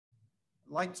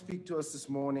like to speak to us this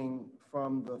morning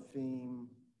from the theme,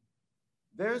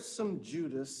 there's some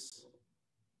Judas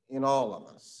in all of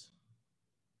us.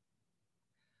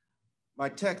 My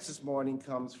text this morning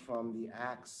comes from the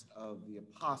Acts of the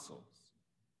Apostles,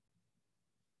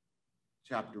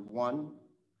 chapter 1,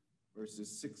 verses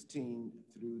 16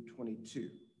 through 22,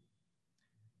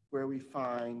 where we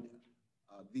find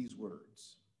these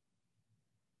words.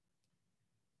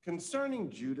 Concerning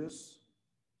Judas,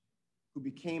 who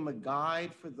became a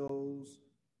guide for those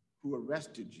who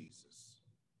arrested Jesus,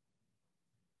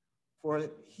 for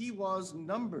he was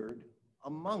numbered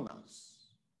among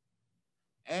us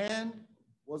and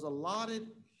was allotted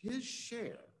his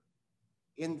share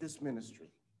in this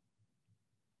ministry.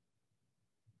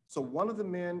 So one of the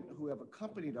men who have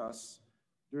accompanied us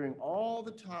during all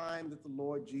the time that the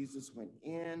Lord Jesus went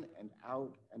in and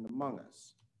out and among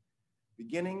us,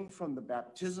 beginning from the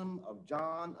baptism of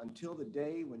John until the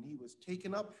day when he was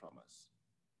taken up from us,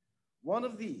 one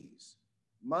of these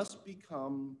must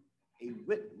become a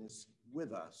witness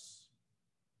with us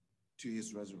to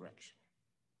his resurrection.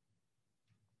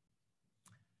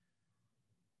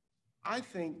 I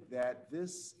think that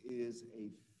this is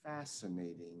a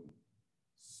fascinating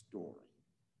story.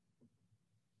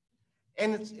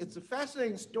 And it's a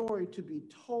fascinating story to be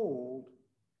told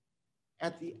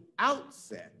at the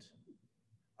outset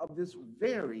of this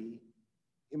very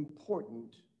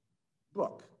important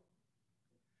book.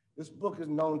 This book is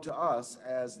known to us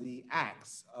as the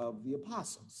Acts of the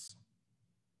Apostles.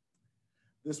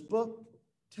 This book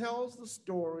tells the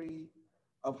story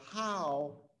of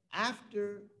how,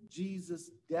 after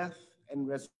Jesus' death and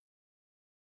resurrection,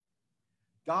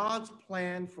 God's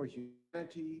plan for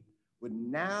humanity would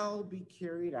now be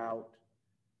carried out,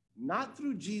 not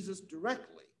through Jesus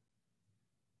directly,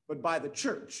 but by the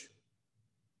church,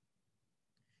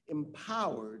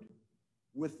 empowered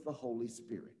with the Holy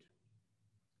Spirit.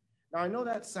 Now, I know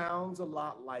that sounds a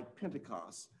lot like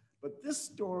Pentecost, but this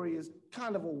story is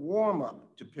kind of a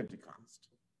warm-up to Pentecost.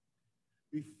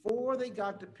 Before they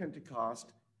got to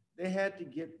Pentecost, they had to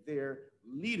get their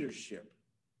leadership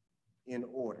in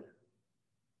order.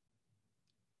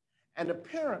 And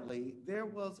apparently, there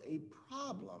was a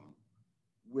problem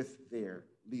with their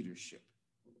leadership.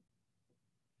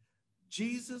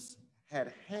 Jesus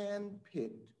had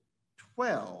handpicked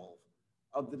 12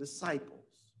 of the disciples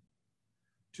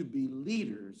to be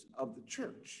leaders of the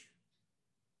church.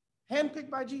 Handpicked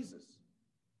by Jesus.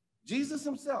 Jesus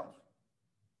himself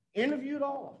interviewed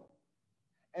all of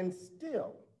them, and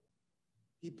still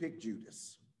he picked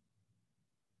Judas.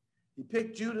 He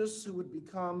picked Judas, who would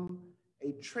become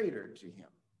a traitor to him.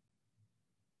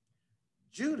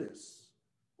 Judas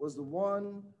was the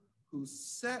one who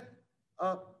set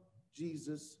up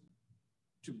Jesus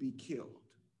to be killed.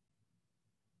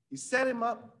 He set him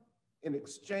up in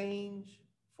exchange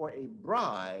for a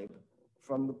bribe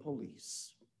from the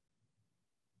police.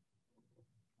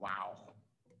 Wow.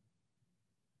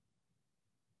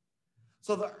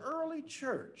 So the early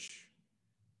church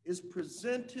is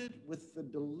presented with the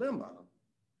dilemma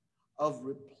of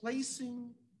replacing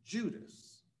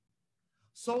Judas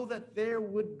so that there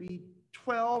would be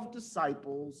 12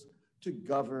 disciples to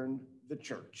govern the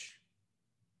church.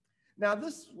 Now,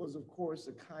 this was, of course,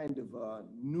 a kind of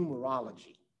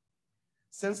numerology.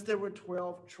 Since there were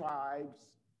 12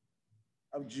 tribes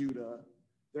of Judah,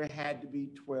 there had to be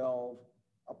 12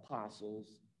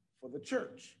 apostles for the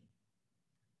church.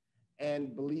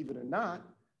 And believe it or not,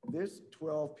 there's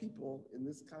 12 people in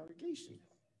this congregation.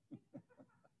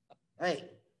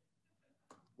 Hey,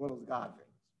 one of those God things.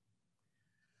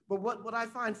 But what I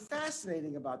find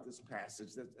fascinating about this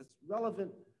passage that's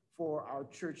relevant for our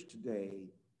church today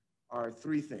are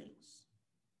three things.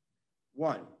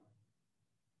 One,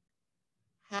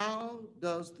 how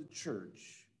does the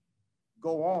church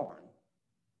go on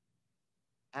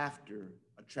after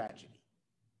a tragedy?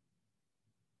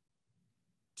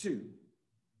 Two,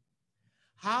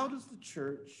 how does the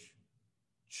church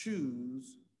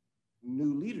choose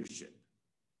new leadership,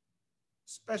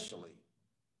 especially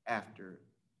after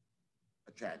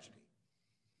a tragedy?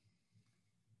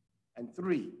 And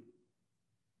three,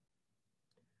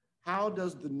 how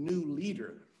does the new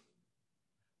leader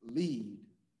lead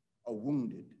a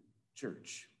wounded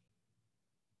church?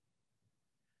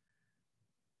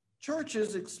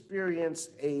 Churches experience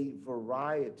a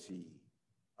variety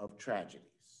of tragedies.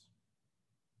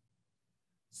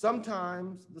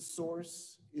 Sometimes the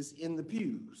source is in the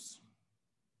pews.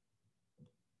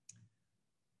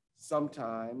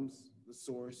 Sometimes the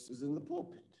source is in the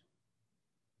pulpit.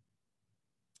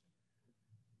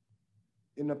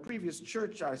 In a previous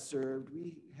church I served,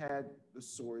 we had the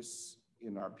source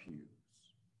in our pews.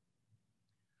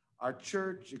 our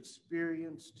church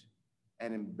experienced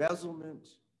an embezzlement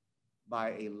by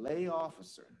a lay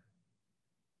officer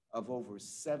of over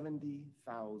 $70,000.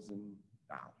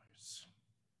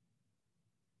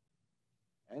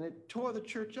 And it tore the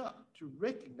church up to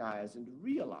recognize and to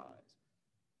realize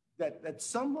that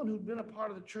someone who'd been a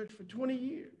part of the church for 20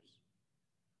 years,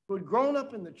 who had grown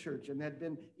up in the church and had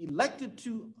been elected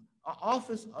to an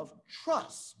office of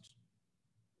trust,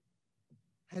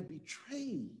 had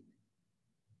betrayed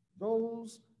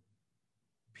those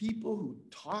people who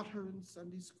taught her in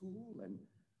Sunday school and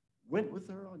went with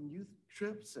her on youth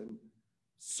trips and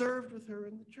served with her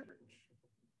in the church.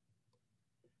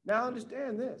 Now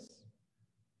understand this.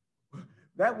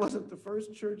 That wasn't the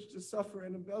first church to suffer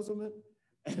an embezzlement,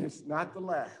 and it's not the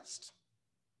last.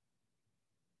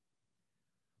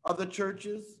 Other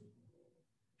churches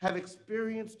have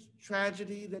experienced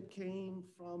tragedy that came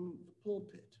from the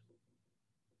pulpit.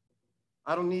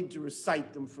 I don't need to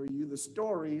recite them for you. The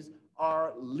stories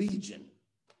are legion,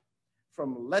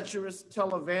 from lecherous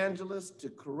televangelists to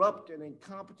corrupt and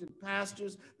incompetent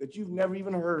pastors that you've never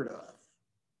even heard of.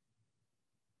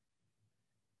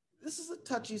 This is a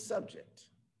touchy subject,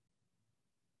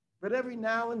 but every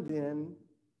now and then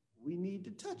we need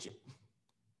to touch it.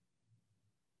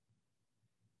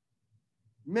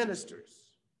 Ministers,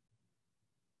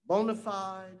 bona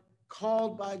fide,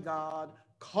 called by God,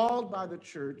 called by the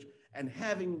church, and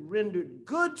having rendered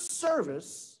good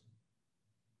service,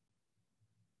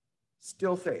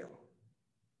 still fail,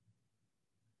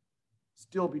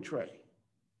 still betray,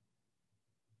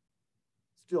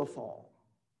 still fall.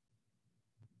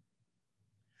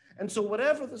 And so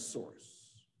whatever the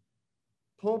source,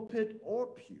 pulpit or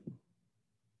pew,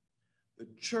 the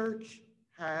church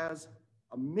has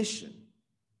a mission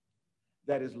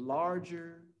that is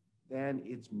larger than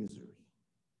its misery.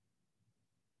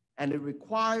 And it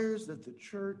requires that the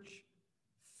church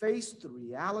face the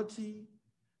reality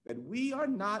that we are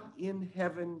not in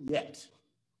heaven yet,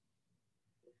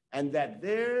 and that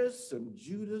there's some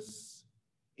Judas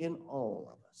in all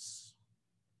of us.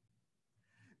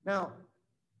 Now,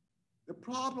 the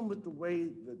problem with the way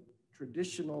the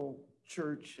traditional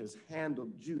church has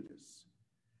handled Judas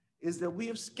is that we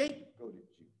have scapegoated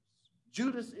Judas.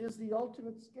 Judas is the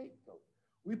ultimate scapegoat.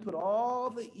 We put all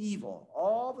the evil,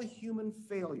 all the human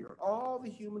failure, all the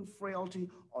human frailty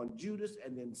on Judas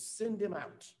and then send him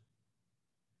out,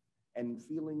 and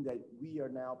feeling that we are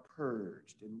now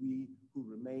purged and we who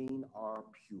remain are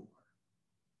pure.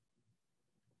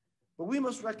 But we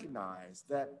must recognize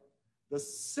that the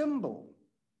symbol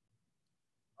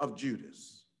of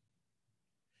Judas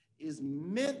is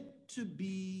meant to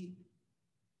be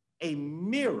a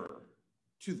mirror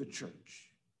to the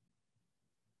church.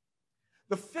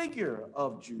 The figure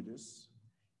of Judas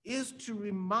is to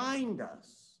remind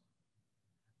us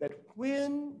that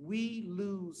when we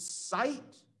lose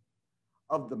sight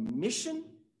of the mission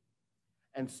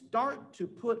and start to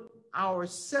put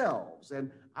ourselves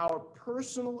and our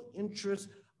personal interests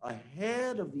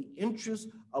ahead of the interests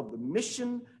of the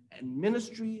mission and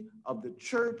ministry of the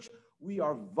church, we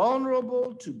are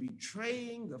vulnerable to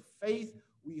betraying the faith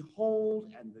we hold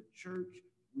and the church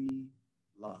we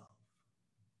love.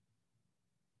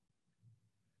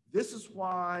 This is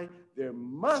why there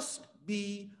must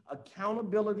be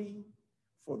accountability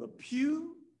for the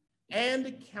pew and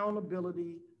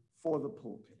accountability for the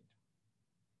pulpit.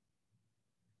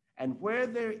 And where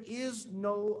there is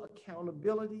no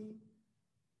accountability,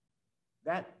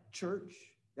 that church,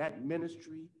 that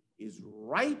ministry is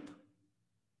ripe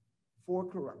for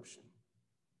corruption.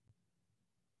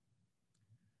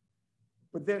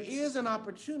 But there is an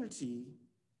opportunity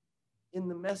in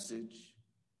the message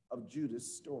of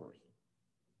Judas' story.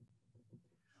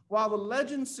 While the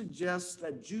legend suggests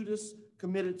that Judas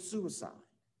committed suicide,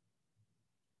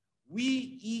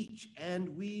 we each and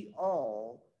we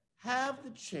all have the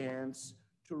chance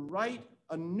to write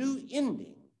a new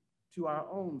ending to our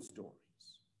own stories.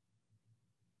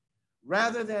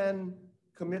 Rather than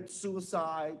commit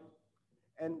suicide,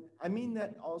 and I mean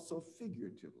that also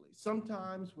figuratively.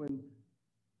 Sometimes when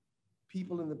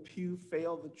people in the pew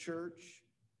fail the church,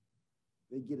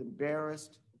 they get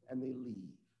embarrassed and they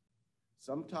leave.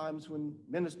 Sometimes when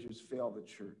ministers fail the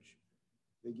church,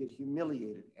 they get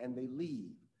humiliated and they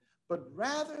leave. But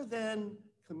rather than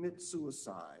commit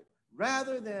suicide,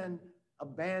 rather than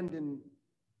abandon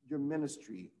your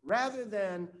ministry, rather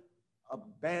than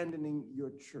abandoning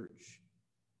your church,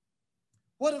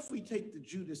 what if we take the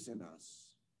Judas in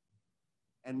us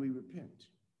and we repent?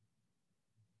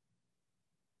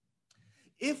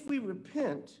 If we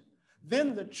repent,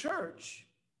 then the church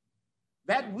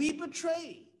that we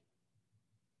betrayed,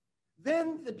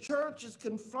 then the church is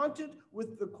confronted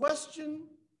with the question,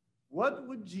 what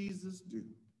would Jesus do?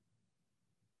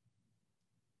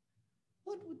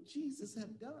 What would Jesus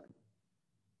have done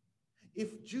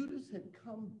if Judas had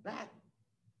come back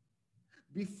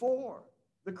before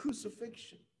the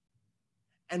crucifixion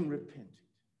and repented?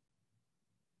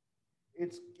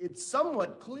 It's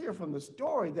somewhat clear from the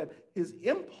story that his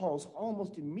impulse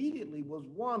almost immediately was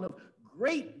one of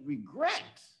great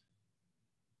regret.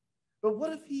 But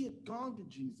what if he had gone to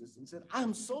Jesus and said,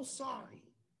 I'm so sorry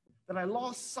that I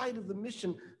lost sight of the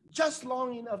mission just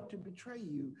long enough to betray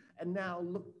you, and now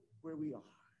look where we are.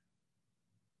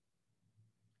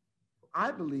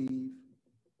 I believe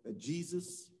that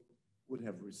Jesus would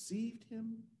have received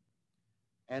him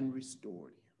and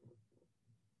restored him.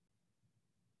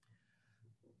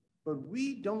 But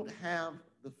we don't have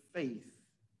the faith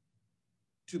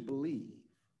to believe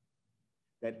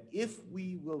that if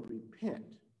we will repent,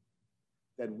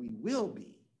 that we will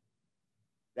be,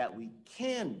 that we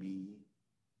can be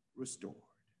restored.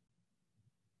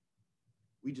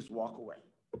 We just walk away.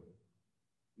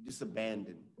 We just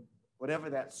abandon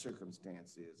whatever that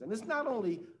circumstance is. And it's not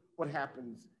only what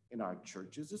happens in our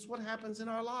churches, it's what happens in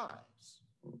our lives.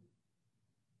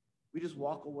 We just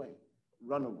walk away,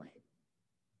 run away.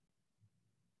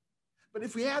 But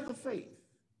if we have the faith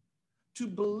to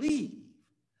believe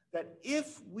that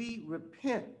if we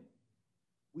repent,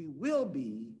 we will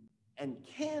be and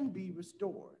can be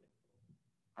restored,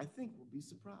 I think we'll be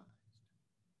surprised.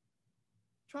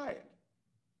 Try it.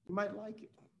 You might like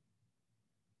it.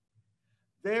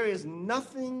 There is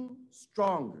nothing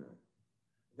stronger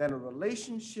than a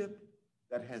relationship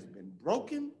that has been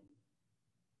broken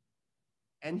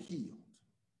and healed.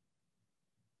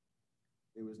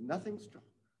 There is nothing stronger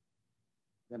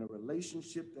than a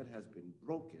relationship that has been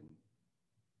broken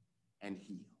and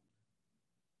healed.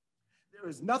 There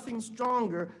is nothing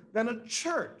stronger than a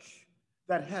church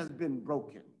that has been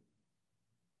broken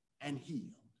and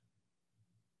healed.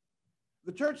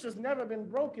 The church that's never been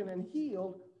broken and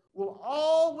healed will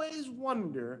always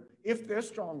wonder if they're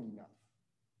strong enough.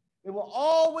 They will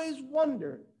always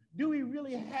wonder, do we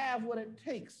really have what it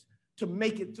takes to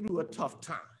make it through a tough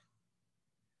time?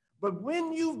 But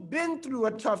when you've been through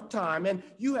a tough time and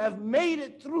you have made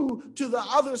it through to the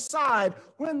other side,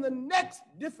 when the next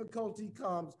difficulty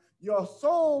comes, your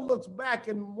soul looks back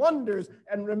and wonders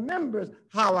and remembers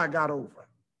how I got over.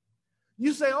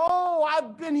 You say, oh,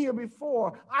 I've been here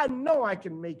before. I know I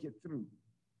can make it through.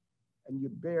 And you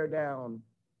bear down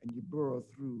and you burrow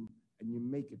through and you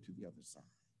make it to the other side.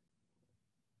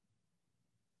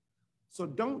 So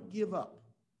don't give up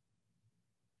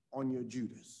on your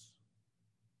Judas.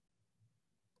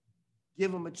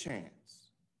 Give him a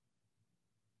chance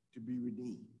to be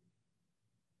redeemed.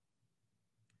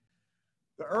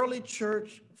 The early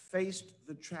church faced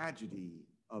the tragedy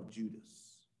of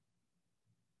Judas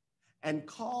and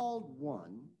called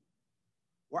one,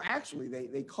 or actually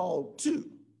they called two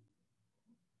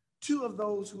of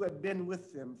those who had been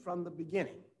with them from the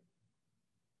beginning.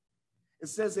 It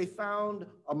says they found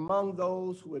among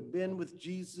those who had been with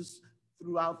Jesus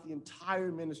throughout the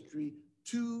entire ministry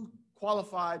 2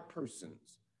 qualified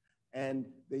persons. And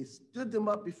they stood them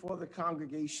up before the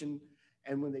congregation.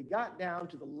 And when they got down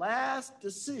to the last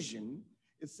decision,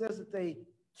 it says that they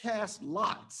cast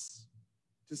lots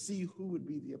to see who would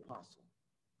be the apostle.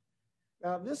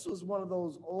 Now, this was one of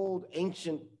those old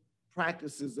ancient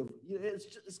practices of,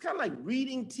 it's kind of like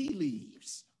reading tea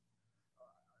leaves.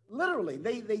 Literally,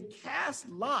 they cast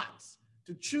lots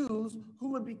to choose who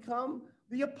would become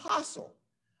the apostle.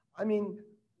 I mean,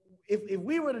 if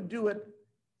we were to do it,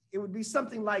 it would be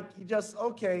something like you just,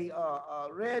 okay,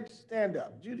 Reg, stand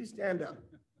up. Judy, stand up.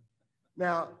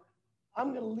 Now, I'm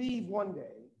going to leave one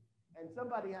day, and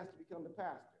somebody has to become the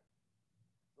pastor.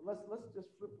 So let's just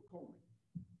flip a coin.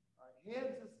 All right,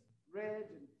 heads is Reg,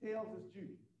 and tails is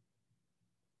Judy.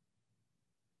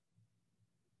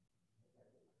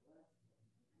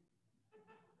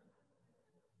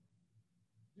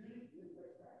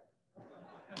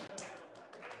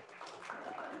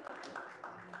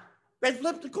 They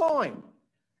flipped a coin.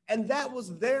 And that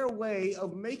was their way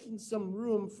of making some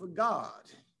room for God.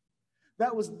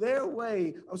 That was their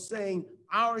way of saying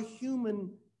our human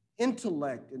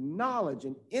intellect and knowledge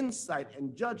and insight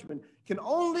and judgment can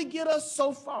only get us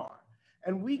so far.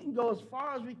 And we can go as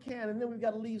far as we can, and then we've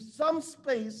got to leave some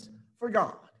space for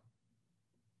God.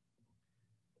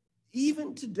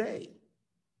 Even today,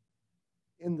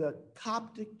 in the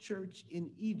Coptic church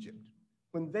in Egypt,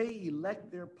 when they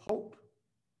elect their pope,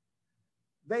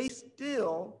 they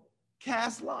still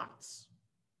cast lots.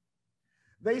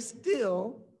 They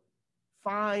still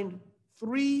find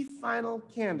 3 final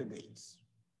candidates.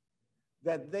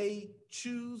 that they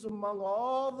choose among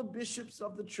all the bishops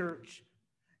of the church,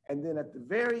 and then at the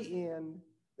very end,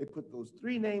 they put those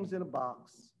 3 names in a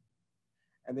box,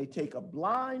 and they take a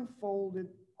blindfolded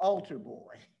altar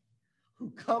boy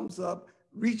who comes up,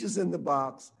 reaches in the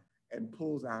box, and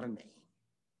pulls out a name.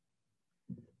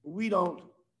 We don't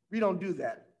do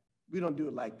that. We don't do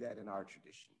it like that in our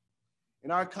tradition.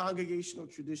 In our congregational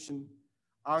tradition,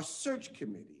 our search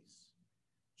committees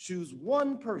choose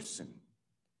one person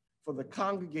for the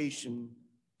congregation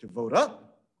to vote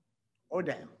up or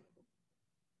down.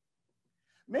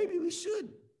 Maybe we should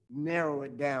narrow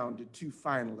it down to 2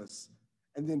 finalists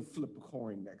and then flip a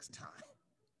coin next time.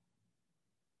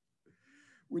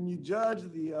 When you judge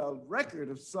the record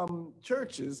of some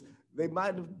churches, they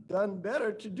might have done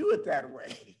better to do it that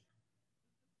way.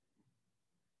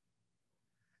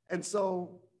 And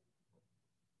so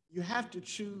you have to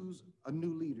choose a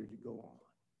new leader to go on.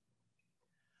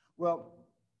 Well,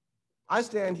 I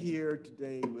stand here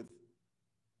today with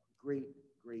great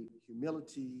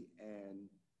humility and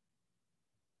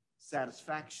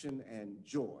satisfaction and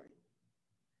joy,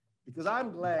 because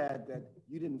I'm glad that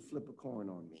you didn't flip a coin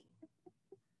on me.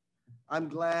 I'm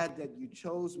glad that you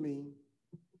chose me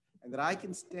and that I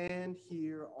can stand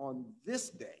here on this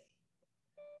day,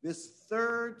 this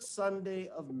 3rd Sunday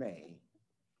of May,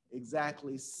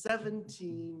 exactly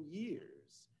 17 years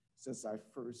since I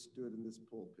first stood in this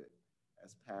pulpit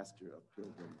as pastor of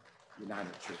Pilgrim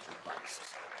United Church of Christ.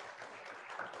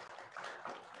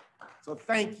 So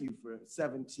thank you for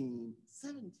 17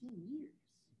 years.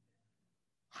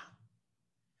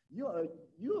 Wow.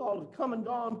 You all have come and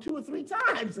gone 2 or 3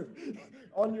 times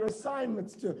on your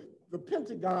assignments to the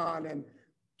Pentagon and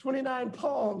 29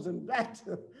 Palms and back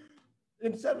to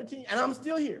in 17, and I'm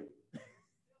still here.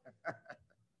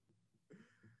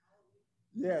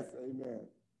 Yes, amen.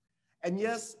 And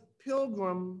yes,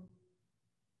 Pilgrim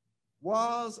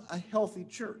was a healthy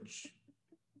church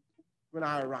when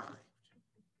I arrived.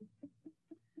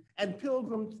 And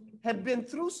Pilgrim had been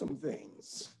through some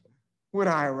things when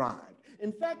I arrived.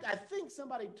 In fact, I think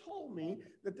somebody told me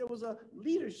that there was a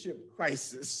leadership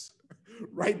crisis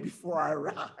right before I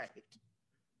arrived.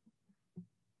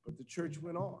 But the church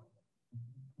went on.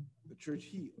 The church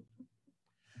healed.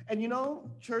 And you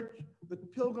know, the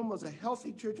Pilgrim was a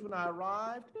healthy church when I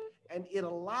arrived, and it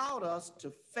allowed us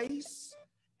to face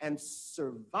and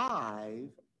survive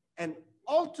and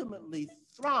ultimately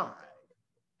thrive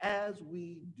as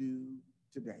we do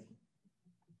today.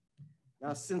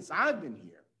 Now, since I've been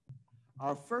here,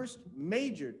 our first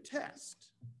major test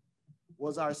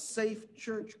was our safe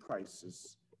church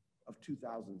crisis of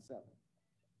 2007.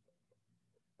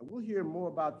 And we'll hear more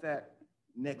about that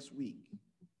next week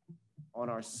on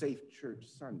our Safe Church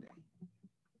Sunday.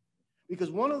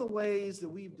 Because one of the ways that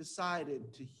we've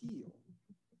decided to heal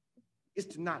is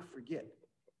to not forget,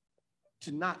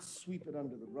 to not sweep it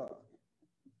under the rug.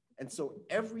 And so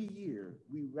every year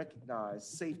we recognize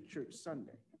Safe Church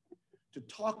Sunday to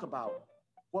talk about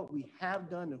what we have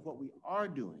done and what we are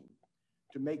doing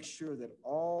to make sure that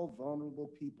all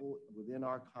vulnerable people within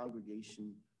our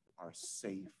congregation are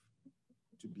safe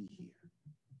to be here.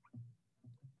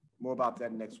 More about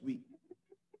that next week.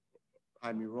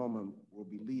 Jaime Roman will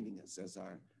be leading us as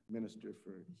our Minister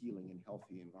for Healing and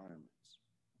Healthy Environments.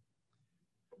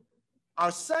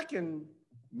 Our second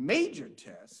major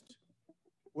test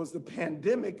was the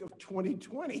pandemic of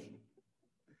 2020.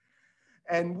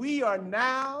 And we are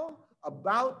now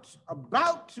about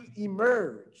to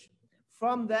emerge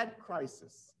from that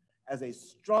crisis as a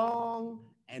strong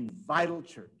and vital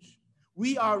church.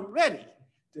 We are ready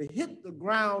to hit the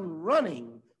ground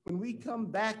running when we come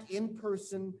back in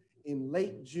person in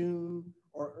late June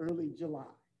or early July.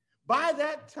 By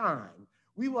that time,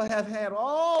 we will have had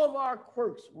all of our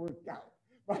quirks worked out.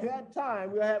 By that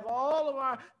time, we'll have all of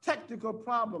our technical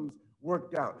problems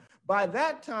worked out. By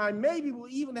that time, maybe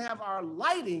we'll even have our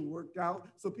lighting worked out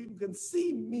so people can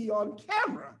see me on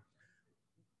camera.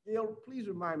 Please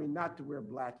remind me not to wear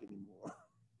black anymore.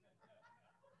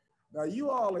 Now,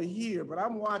 you all are here, but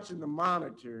I'm watching the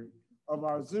monitor of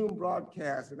our Zoom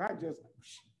broadcast, and I just,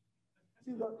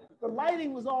 see, the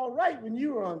lighting was all right when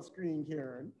you were on screen,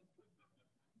 Karen.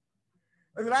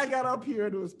 And then I got up here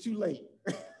and it was too late.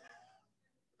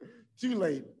 Too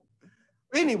late.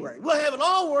 Anyway, we'll have it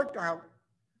all worked out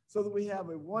so that we have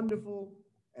a wonderful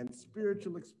and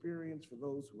spiritual experience for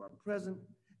those who are present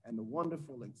and a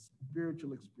wonderful and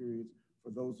spiritual experience for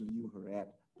those of you who are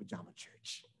at Pajama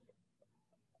Church.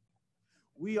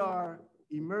 We are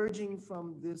emerging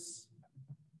from this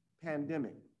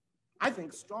pandemic, I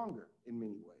think, stronger in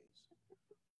many ways.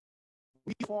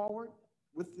 We forward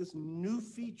with this new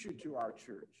feature to our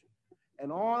church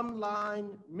an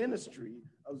online ministry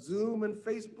of Zoom and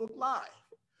Facebook Live.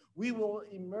 We will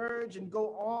emerge and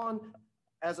go on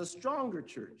as a stronger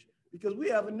church because we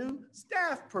have a new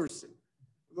staff person,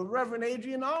 the Reverend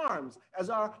Adrian Arms, as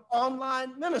our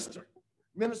online minister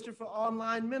for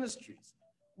online ministries.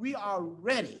 We are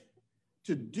ready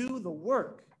to do the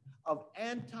work of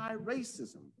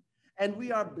anti-racism, and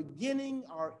we are beginning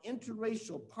our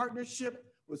interracial partnership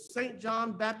with St.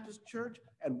 John Baptist Church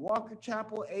and Walker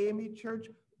Chapel AME Church,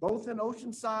 both in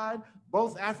Oceanside,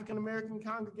 both African-American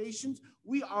congregations.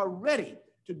 We are ready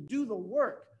to do the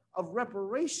work of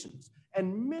reparations,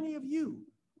 and many of you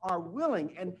are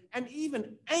willing and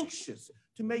even anxious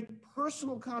to make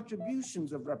personal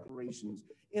contributions of reparations,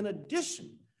 in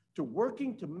addition to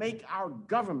working to make our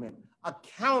government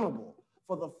accountable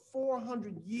for the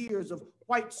 400 years of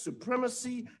white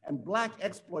supremacy and Black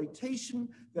exploitation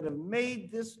that have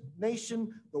made this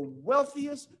nation the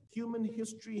wealthiest human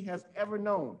history has ever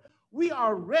known. We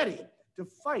are ready to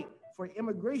fight for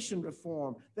immigration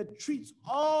reform that treats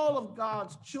all of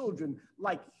God's children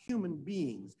like human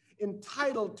beings,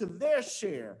 entitled to their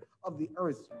share of the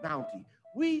earth's bounty.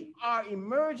 We are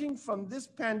emerging from this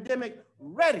pandemic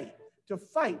ready to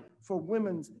fight for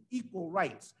women's equal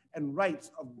rights and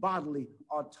rights of bodily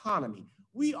autonomy.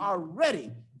 We are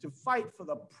ready to fight for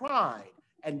the pride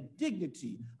and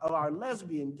dignity of our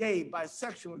lesbian, gay,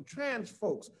 bisexual, and trans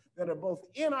folks that are both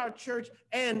in our church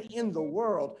and in the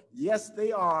world. Yes,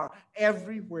 they are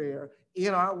everywhere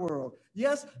in our world.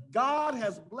 Yes, God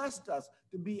has blessed us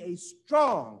to be a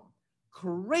strong,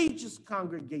 courageous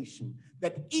congregation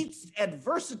that eats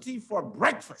adversity for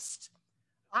breakfast.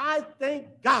 I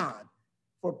thank God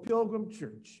for Pilgrim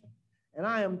Church, and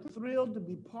I am thrilled to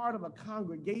be part of a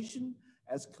congregation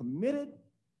as committed,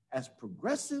 as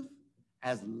progressive,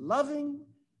 as loving,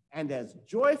 and as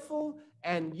joyful,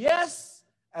 and yes,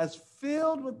 as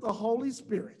filled with the Holy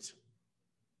Spirit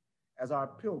as our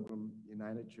Pilgrim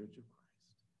United Church of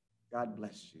Christ. God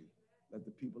bless you. Let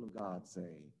the people of God say,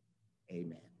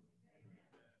 amen.